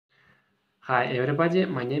Hi everybody,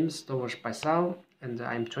 my name is Tobyshov Baisal and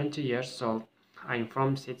I'm 20 years old. I'm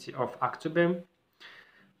from city of October.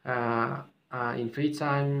 Uh, in free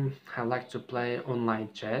time, I like to play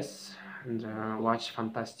online chess and watch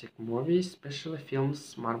fantastic movies, especially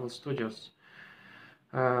films, Marvel Studios.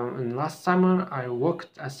 And last summer, I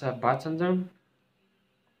worked as a bartender.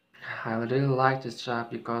 I really like this job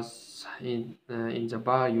because in the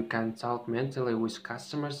bar you can talk mentally with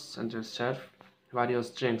customers and serve various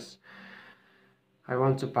drinks. I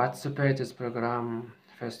want to participate in this program.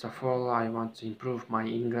 First of all, I want to improve my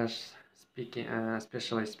English speaking,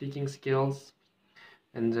 especially speaking skills,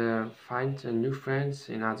 and find new friends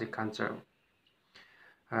in other country.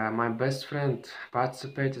 My best friend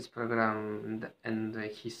participated this program, and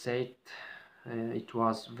he said it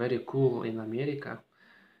was very cool in America.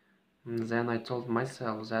 And then I told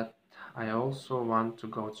myself that I also want to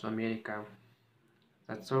go to America.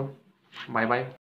 That's all. Bye bye.